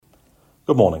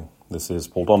Good morning. This is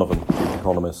Paul Donovan,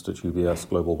 economist at UBS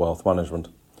Global Wealth Management.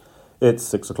 It's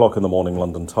 6 o'clock in the morning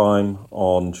London time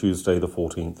on Tuesday the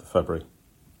 14th of February.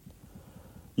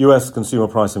 US consumer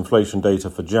price inflation data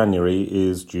for January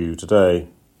is due today,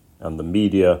 and the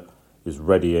media is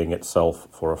readying itself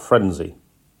for a frenzy.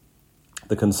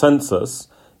 The consensus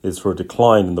is for a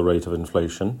decline in the rate of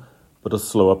inflation, but a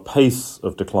slower pace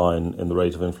of decline in the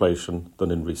rate of inflation than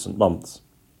in recent months.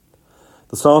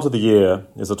 The start of the year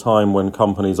is a time when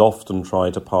companies often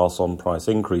try to pass on price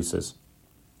increases.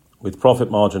 With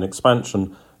profit margin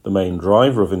expansion the main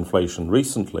driver of inflation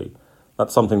recently,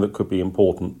 that's something that could be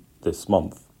important this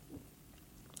month.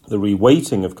 The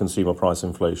reweighting of consumer price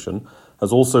inflation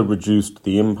has also reduced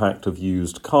the impact of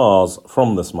used cars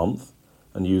from this month,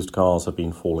 and used cars have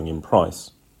been falling in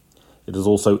price. It has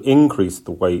also increased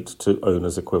the weight to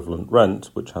owner's equivalent rent,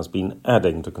 which has been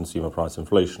adding to consumer price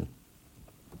inflation.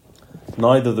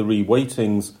 Neither the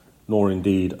reweightings nor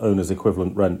indeed owner's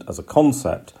equivalent rent as a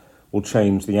concept will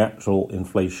change the actual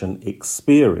inflation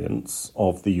experience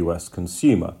of the US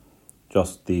consumer,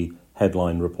 just the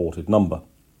headline reported number.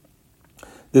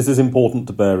 This is important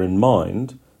to bear in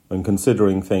mind when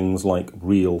considering things like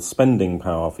real spending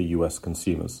power for US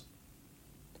consumers.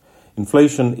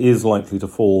 Inflation is likely to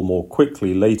fall more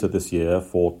quickly later this year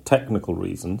for technical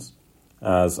reasons,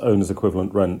 as owner's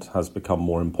equivalent rent has become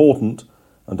more important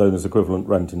and owner's equivalent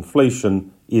rent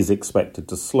inflation is expected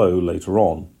to slow later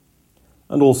on,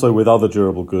 and also with other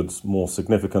durable goods more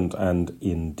significant and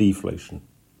in deflation.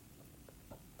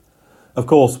 Of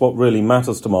course, what really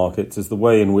matters to markets is the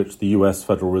way in which the US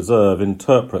Federal Reserve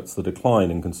interprets the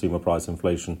decline in consumer price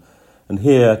inflation, and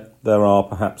here there are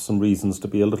perhaps some reasons to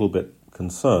be a little bit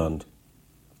concerned.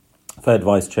 Fed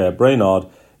Vice Chair Brainard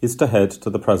is to head to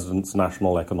the President's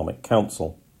National Economic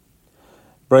Council.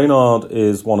 Brainard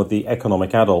is one of the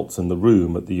economic adults in the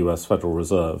room at the US Federal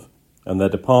Reserve, and their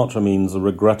departure means a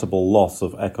regrettable loss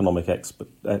of economic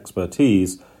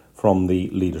expertise from the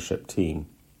leadership team.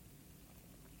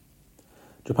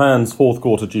 Japan's fourth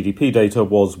quarter GDP data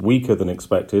was weaker than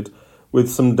expected,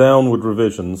 with some downward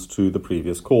revisions to the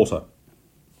previous quarter.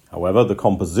 However, the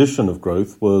composition of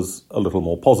growth was a little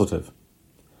more positive.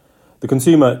 The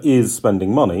consumer is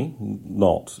spending money,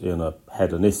 not in a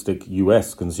hedonistic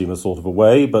US consumer sort of a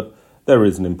way, but there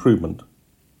is an improvement.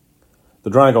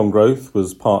 The drag on growth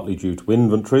was partly due to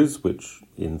inventories, which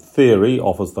in theory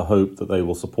offers the hope that they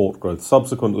will support growth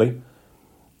subsequently.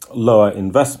 Lower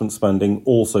investment spending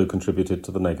also contributed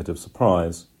to the negative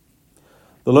surprise.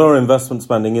 The lower investment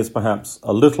spending is perhaps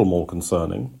a little more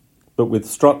concerning, but with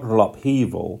structural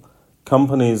upheaval,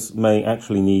 companies may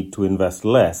actually need to invest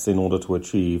less in order to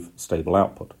achieve stable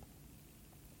output.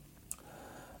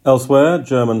 Elsewhere,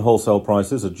 German wholesale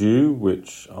prices are due,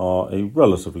 which are a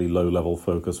relatively low-level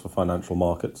focus for financial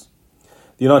markets.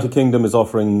 The United Kingdom is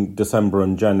offering December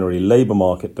and January labour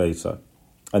market data,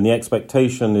 and the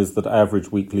expectation is that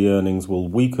average weekly earnings will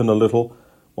weaken a little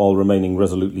while remaining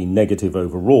resolutely negative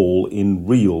overall in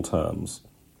real terms,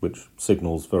 which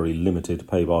signals very limited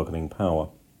pay bargaining power.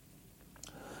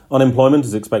 Unemployment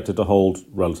is expected to hold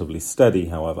relatively steady,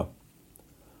 however.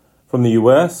 From the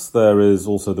US, there is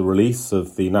also the release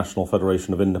of the National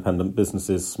Federation of Independent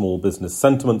Businesses Small Business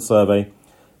Sentiment Survey,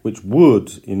 which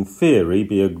would, in theory,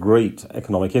 be a great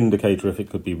economic indicator if it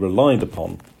could be relied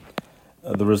upon.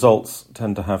 The results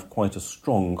tend to have quite a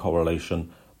strong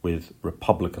correlation with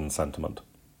Republican sentiment.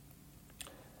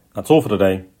 That's all for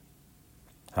today.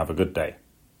 Have a good day.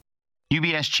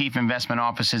 UBS Chief Investment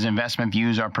Office's investment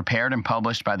views are prepared and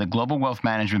published by the global wealth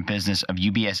management business of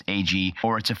UBS AG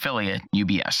or its affiliate,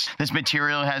 UBS. This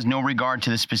material has no regard to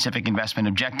the specific investment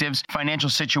objectives, financial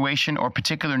situation, or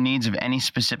particular needs of any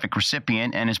specific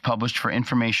recipient and is published for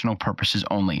informational purposes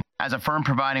only. As a firm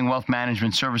providing wealth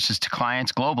management services to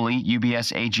clients globally,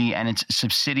 UBS AG and its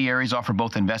subsidiaries offer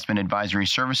both investment advisory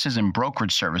services and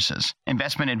brokerage services.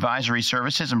 Investment advisory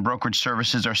services and brokerage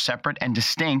services are separate and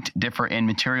distinct, differ in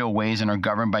material ways, and are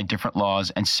governed by different laws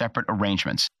and separate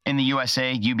arrangements. In the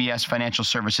USA, UBS Financial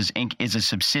Services Inc. is a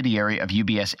subsidiary of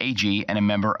UBS AG and a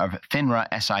member of FINRA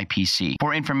SIPC.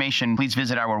 For information, please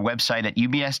visit our website at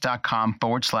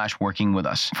ubs.com/working with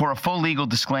us. For a full legal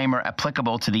disclaimer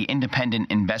applicable to the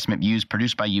independent investment views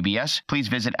produced by UBS, please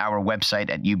visit our website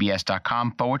at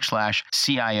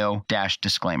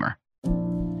ubs.com/CIO-disclaimer.